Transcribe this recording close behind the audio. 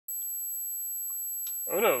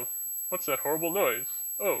Oh no, what's that horrible noise?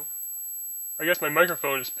 Oh, I guess my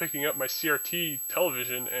microphone is picking up my CRT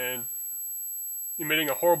television and emitting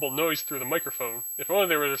a horrible noise through the microphone. If only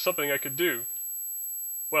there was something I could do.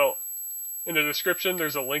 Well, in the description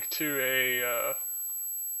there's a link to a,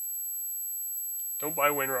 don't buy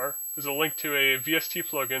WinRAR, there's a link to a VST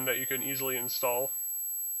plugin that you can easily install.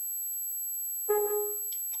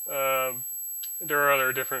 There are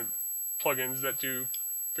other different plugins that do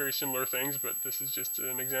very similar things, but this is just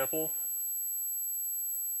an example.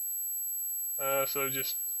 So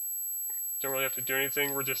just don't really have to do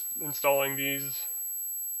anything. We're just installing these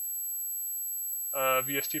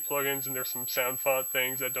VST plugins, and there's some sound font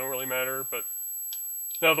things that don't really matter. But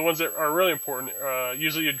now the ones that are really important,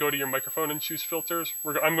 usually you'd go to your microphone and choose filters.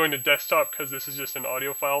 I'm going to desktop because this is just an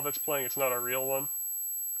audio file that's playing. It's not a real one.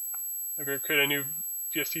 I'm going to create a new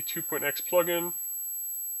VST 2.x plugin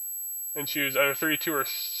and choose either 32 or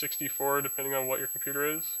 64 depending on what your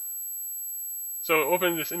computer is. So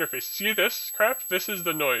open this interface. See this crap? This is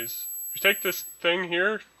the noise. If you take this thing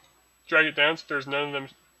here, drag it down so there's none of them,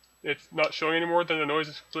 it's not showing anymore, then the noise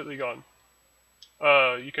is completely gone.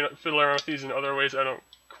 You can fiddle around with these in other ways. I don't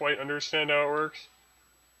quite understand how it works.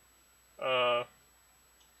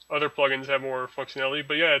 Other plugins have more functionality,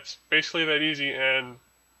 but yeah, it's basically that easy, and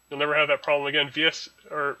you'll never have that problem again.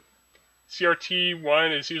 CRT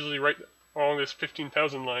whine is usually right along this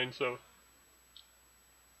 15,000 line, so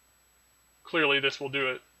clearly this will do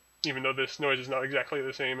it, even though this noise is not exactly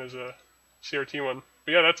the same as a CRT one.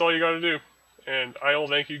 But yeah, that's all you gotta do, and I'll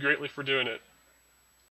thank you greatly for doing it.